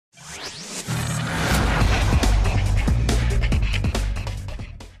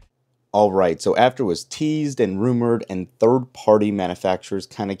Alright, so after it was teased and rumored and third-party manufacturers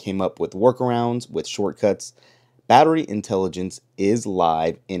kind of came up with workarounds, with shortcuts, battery intelligence is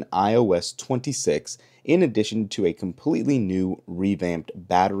live in iOS 26 in addition to a completely new revamped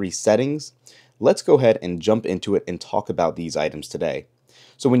battery settings. Let's go ahead and jump into it and talk about these items today.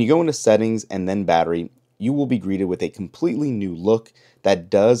 So when you go into settings and then battery, you will be greeted with a completely new look that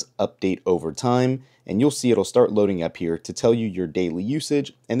does update over time, and you'll see it'll start loading up here to tell you your daily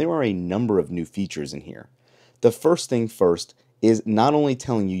usage, and there are a number of new features in here. The first thing first is not only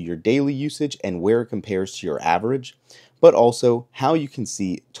telling you your daily usage and where it compares to your average, but also how you can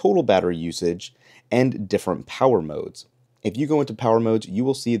see total battery usage and different power modes. If you go into power modes, you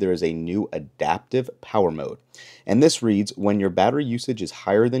will see there is a new adaptive power mode. And this reads, when your battery usage is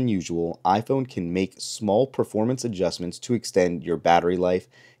higher than usual, iPhone can make small performance adjustments to extend your battery life,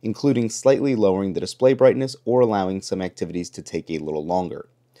 including slightly lowering the display brightness or allowing some activities to take a little longer.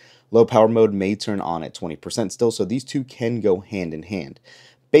 Low power mode may turn on at 20% still, so these two can go hand in hand.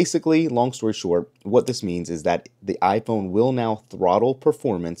 Basically, long story short, what this means is that the iPhone will now throttle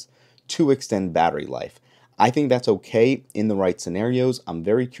performance to extend battery life. I think that's okay in the right scenarios. I'm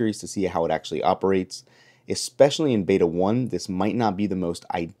very curious to see how it actually operates. Especially in Beta 1, this might not be the most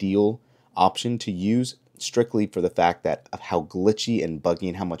ideal option to use, strictly for the fact that of how glitchy and buggy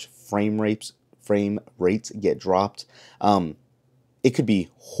and how much frame rates get dropped. It could be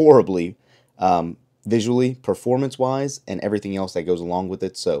horribly visually, performance-wise, and everything else that goes along with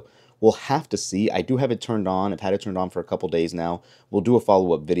it. So we'll have to see. I do have it turned on. I've had it turned on for a couple days now. We'll do a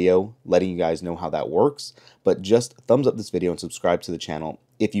follow-up video letting you guys know how that works. But just thumbs up this video and subscribe to the channel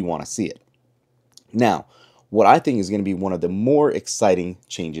if you want to see it. Now, what I think is going to be one of the more exciting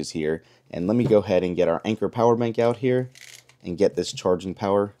changes here, and let me go ahead and get our Anchor power bank out here and get this charging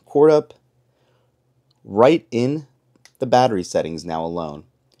power cord up. Right in the battery settings now alone,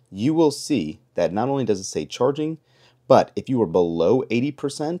 you will see that not only does it say charging, but if you were below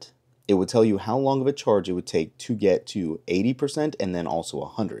 80%, it would tell you how long of a charge it would take to get to 80% and then also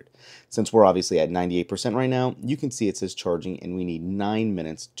 100. Since we're obviously at 98% right now, you can see it says charging and we need 9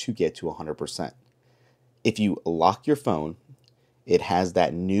 minutes to get to 100%. If you lock your phone, it has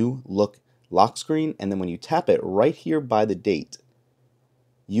that new lock screen, and then when you tap it right here by the date,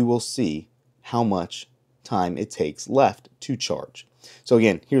 you will see how much time it takes left to charge. So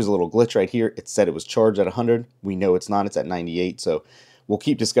again, here's a little glitch right here. It said it was charged at 100. We know it's not. It's at 98. So we'll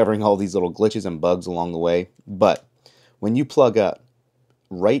keep discovering all these little glitches and bugs along the way. But when you plug up,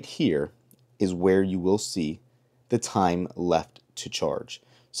 right here is where you will see the time left to charge.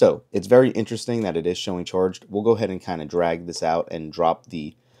 So it's very interesting that it is showing charged. We'll go ahead and kind of drag this out and drop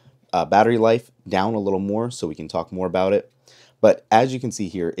the battery life down a little more so we can talk more about it. But as you can see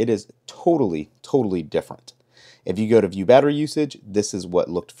here, it is totally different. If you go to view battery usage, this is what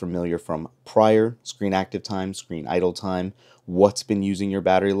looked familiar from prior: screen active time, screen idle time, what's been using your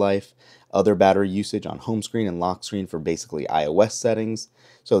battery life, other battery usage on home screen and lock screen for basically iOS settings.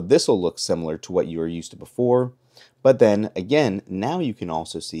 So this will look similar to what you were used to before. But then again, now you can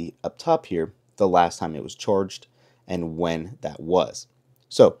also see up top here the last time it was charged and when that was.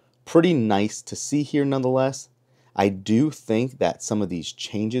 So pretty nice to see here nonetheless. I do think that some of these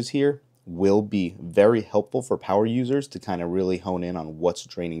changes here will be very helpful for power users to kind of really hone in on what's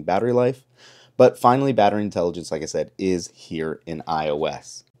draining battery life. But finally, battery intelligence, like I said, is here in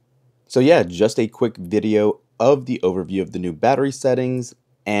iOS. So yeah, just a quick video of the overview of the new battery settings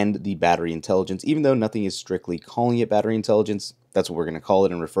and the battery intelligence. Even though nothing is strictly calling it battery intelligence, that's what we're going to call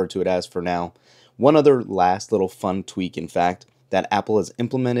it and refer to it as for now. One other last little fun tweak, in fact, that Apple has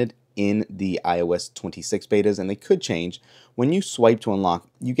implemented in the iOS 26 betas, and they could change. When you swipe to unlock,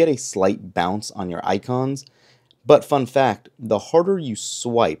 you get a slight bounce on your icons. But fun fact, the harder you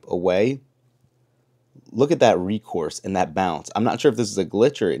swipe away, look at that recourse and that bounce. I'm not sure if this is a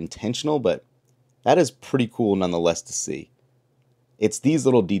glitch or intentional, but that is pretty cool nonetheless to see. It's these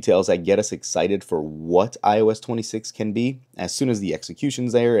little details that get us excited for what iOS 26 can be as soon as the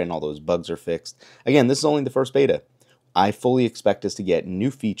execution's there and all those bugs are fixed. Again, this is only the first beta. I fully expect us to get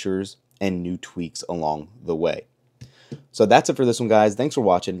new features and new tweaks along the way. So that's it for this one, guys. Thanks for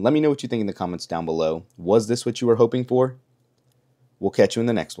watching. Let me know what you think in the comments down below. Was this what you were hoping for? We'll catch you in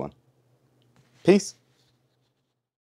the next one. Peace.